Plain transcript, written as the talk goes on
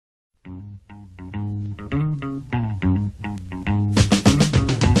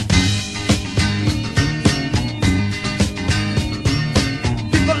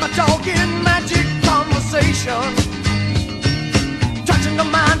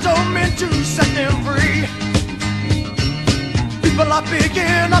to set them free. People are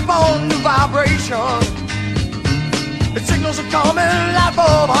picking up on new vibration. It signals a common life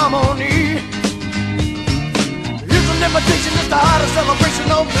of harmony. Here's an invitation to start a celebration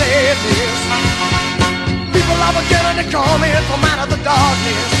of gladness. People are beginning to come in from out of the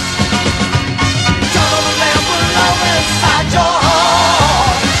darkness. Turn on the lamp of love inside your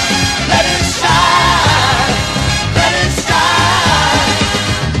heart. Let it shine, let it shine.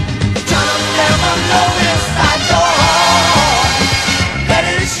 Turn on the lamp of love inside your heart. Let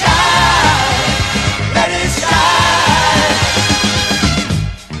it shine, let it shine.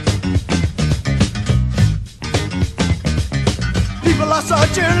 People are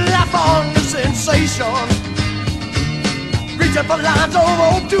searching life for new sensation, reaching for lines of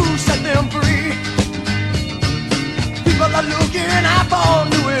hope to set them free. People are looking out for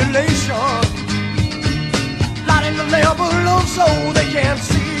new elation, lighting the lamp below so they can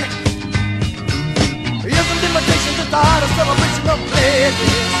see. Here's an invitation to start a celebration of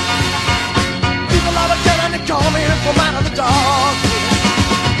gladness. People are beginning to come in from out of the darkness.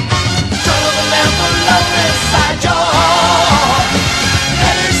 Turn on the lamp of love inside your heart.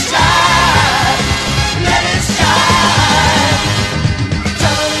 Let it shine, let it shine.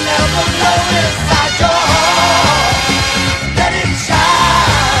 Turn on the lamp of love inside your heart. Let it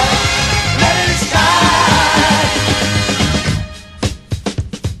shine, let it shine.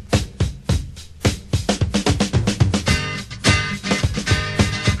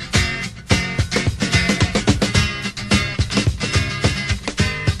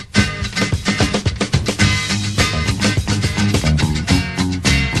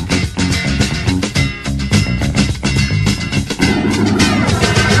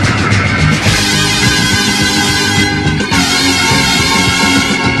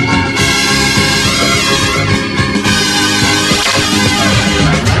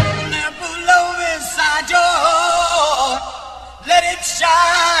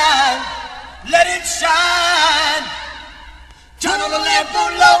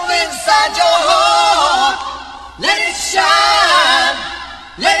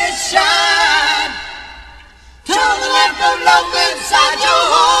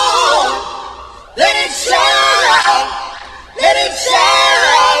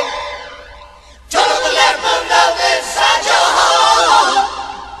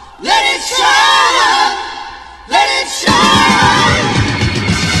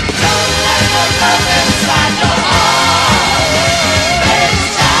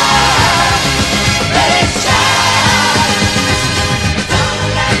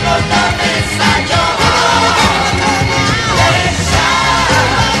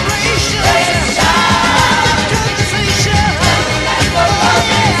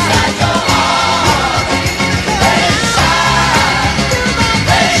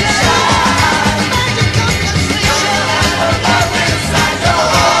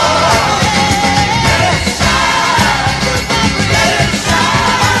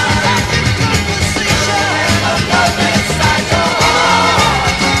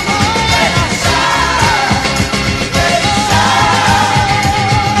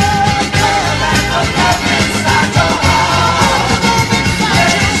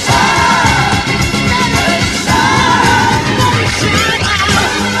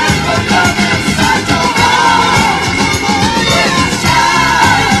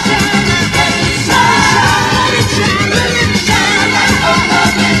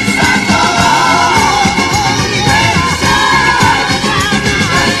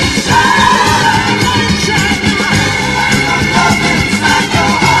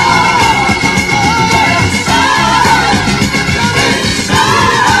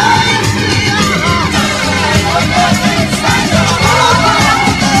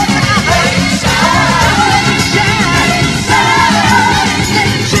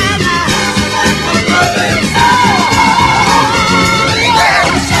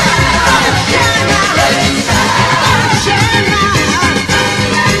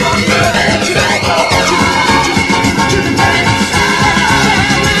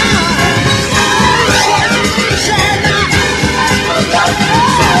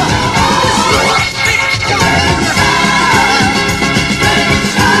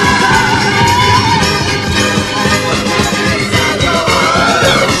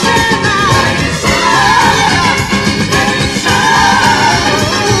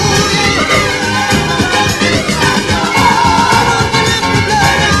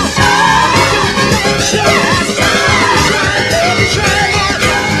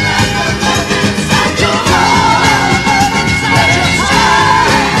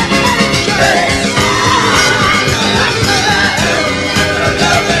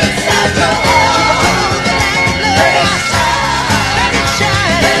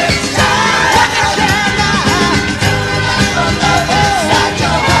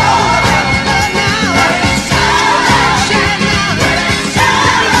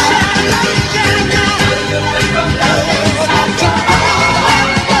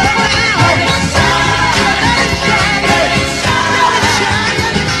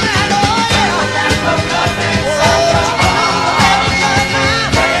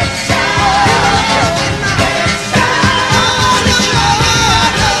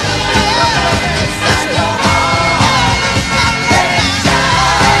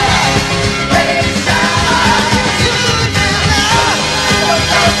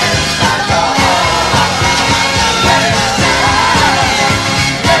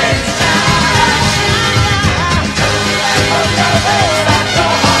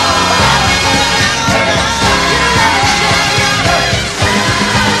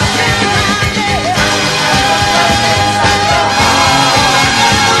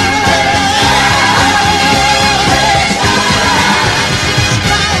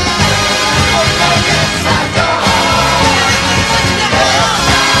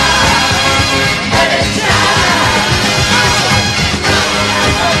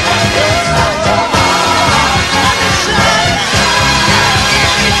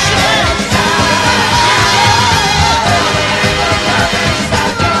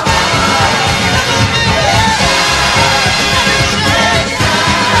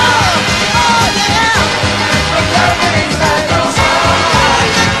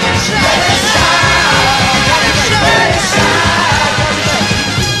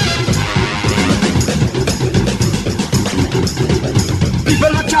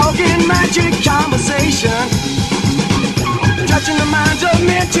 Touching the minds of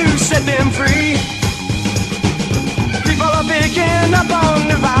men to set them free. People are picking up on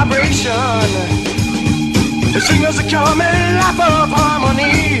the vibration. The signals are coming, life of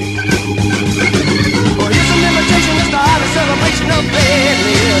harmony. Well, here's an invitation to start a celebration of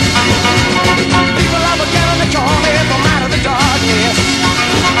gladness. People are beginning to call me from out of the darkness.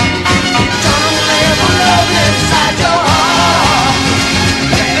 Turn on the lamp of love inside your heart.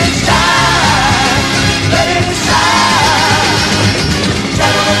 Let it shine, let it shine.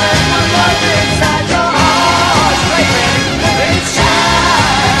 Turn on the lamp of love inside your heart, baby. Let it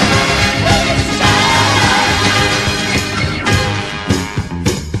shine, let it shine.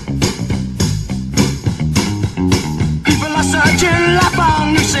 People are searching life for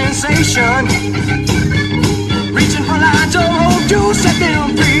new sensation, reaching for lines of hope to set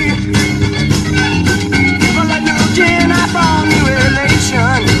them free. People are looking out for new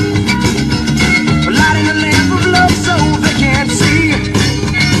elation, lighting a lamp of love so they can see.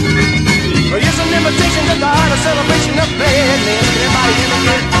 Well, here's an invitation to God, a celebration of gladness. Everybody in the